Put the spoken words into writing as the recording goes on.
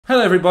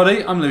Hello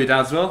everybody, I'm Louis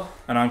Dowdeswell.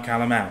 And I'm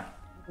Callum Al.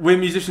 We're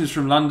musicians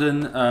from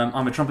London.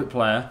 I'm a trumpet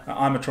player.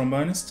 I'm a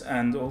trombonist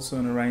and also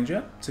an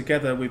arranger.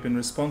 Together we've been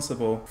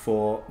responsible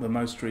for the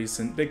most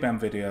recent big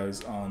band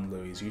videos on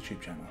Louis'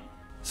 YouTube channel.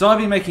 So I've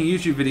been making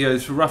YouTube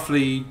videos for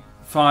roughly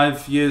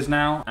 5 years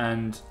now,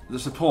 and the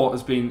support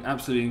has been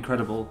absolutely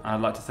incredible.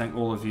 I'd like to thank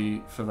all of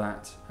you for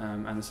that,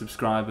 and the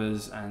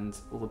subscribers and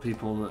all the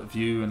people that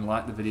view and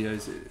like the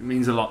videos. It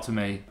means a lot to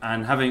me,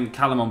 and having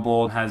Callum on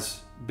board has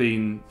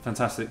been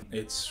fantastic.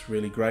 It's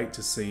really great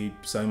to see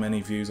so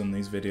many views on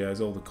these videos,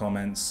 all the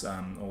comments,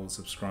 all the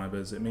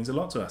subscribers. It means a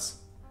lot to us.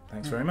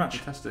 Thanks very much.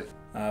 Fantastic.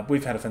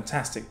 We've had a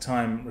fantastic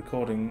time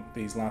recording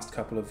these last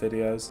couple of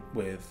videos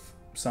with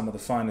some of the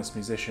finest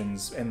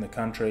musicians in the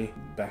country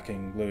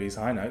backing Louis'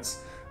 high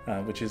notes,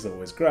 which is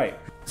always great.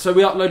 So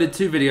we uploaded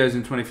 2 videos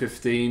in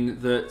 2015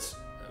 that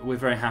we're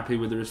very happy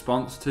with the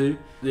response to.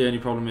 The only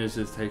problem is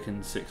it's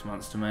taken 6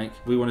 months to make.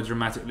 We want to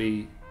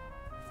dramatically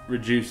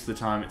reduce the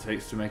time it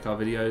takes to make our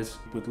videos.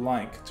 We'd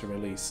like to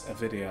release a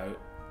video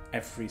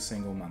every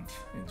single month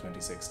in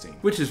 2016.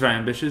 Which is very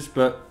ambitious,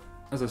 but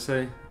as I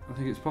say, I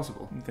think it's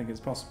possible. I think it's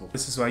possible.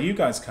 This is where you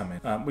guys come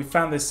in. We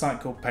found this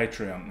site called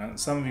Patreon. Now,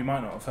 some of you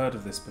might not have heard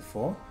of this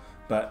before,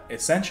 but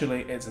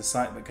essentially it's a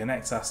site that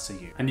connects us to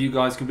you. And you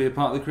guys can be a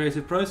part of the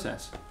creative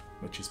process.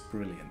 Which is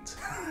brilliant.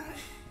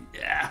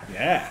 Yeah.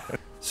 Yeah.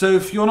 So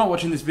if you're not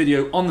watching this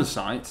video on the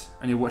site,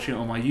 and you're watching it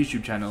on my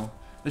YouTube channel,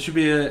 there should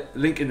be a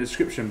link in the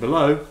description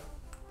below,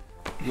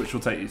 which will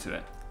take you to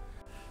it.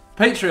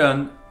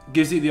 Patreon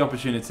gives you the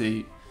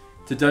opportunity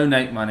to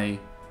donate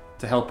money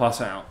to help us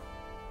out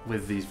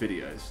with these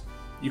videos.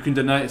 You can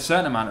donate a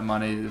certain amount of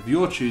money of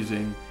your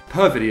choosing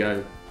per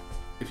video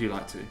if you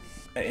like to.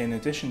 In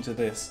addition to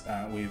this,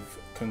 we've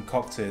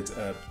concocted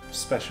a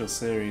special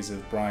series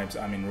of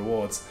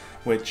rewards,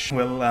 which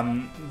will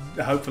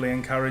hopefully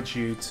encourage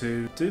you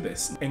to do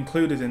this.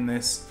 Included in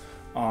this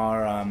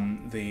are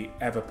the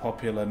ever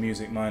popular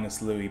Music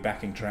Minus Louis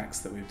backing tracks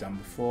that we've done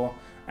before,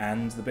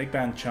 and the big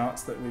band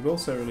charts that we've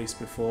also released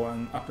before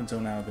and up until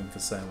now have been for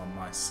sale on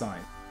my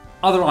site.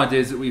 Other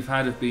ideas that we've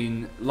had have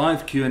been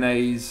live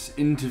Q&As,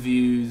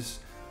 interviews,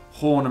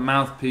 horn and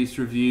mouthpiece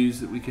reviews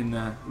that we can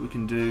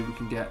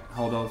get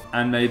hold of,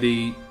 and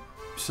maybe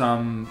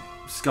some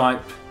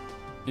Skype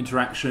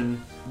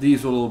interaction.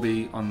 These will all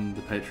be on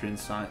the Patreon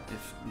site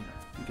if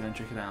you go and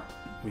check it out.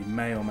 We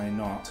may or may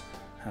not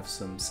have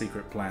some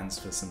secret plans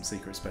for some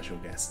secret special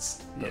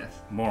guests. Yes.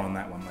 More on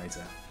that one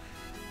later.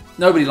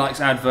 Nobody likes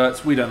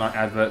adverts. We don't like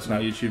adverts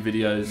on YouTube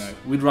videos. No.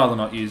 We'd rather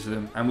not use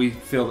them, and we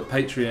feel that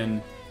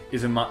Patreon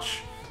is a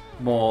much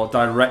more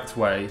direct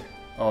way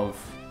of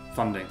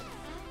funding.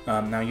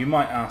 Now you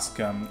might ask,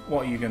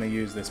 what are you going to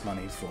use this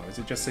money for? Is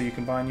it just so you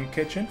can buy a new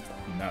kitchen?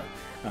 No.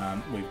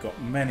 We've got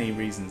many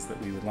reasons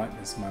that we would like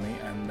this money,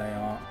 and they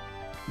are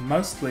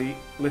mostly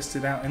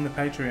listed out in the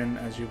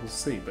Patreon, as you will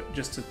see, but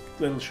just a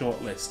little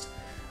short list.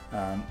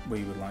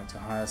 We would like to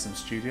hire some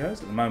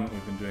studios. At the moment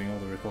we've been doing all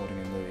the recording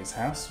in Louis'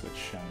 house,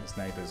 which his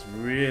neighbours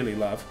really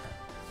love.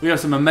 We have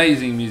some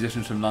amazing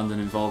musicians from London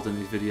involved in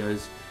these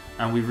videos,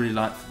 and we'd really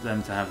like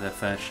them to have their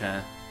fair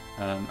share,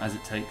 as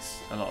it takes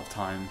a lot of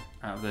time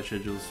out of their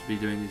schedules to be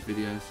doing these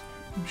videos.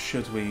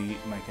 Should we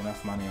make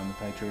enough money on the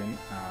Patreon,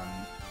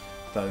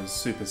 those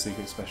super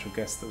secret special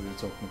guests that we were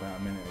talking about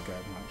a minute ago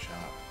might show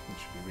up, which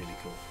would be really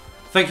cool.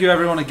 Thank you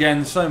everyone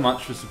again so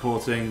much for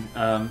supporting.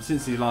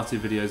 Since these last 2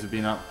 videos have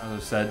been up, as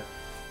I've said,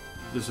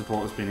 the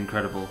support has been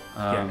incredible.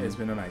 Yeah, it's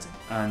been amazing.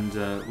 And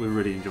we're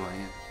really enjoying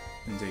it.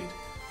 Indeed.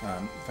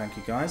 Thank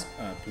you guys.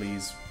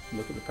 Please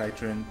look at the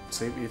Patreon,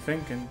 see what you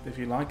think, and if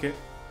you like it,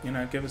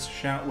 give us a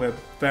shout. We're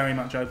very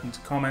much open to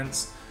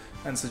comments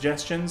and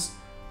suggestions.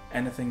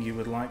 Anything you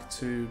would like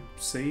to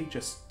see,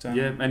 just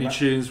any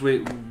tunes.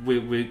 We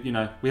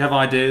have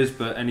ideas,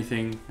 but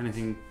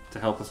anything to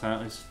help us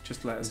out is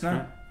just let us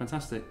know.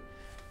 Fantastic.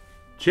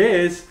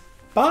 Cheers.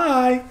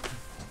 Bye.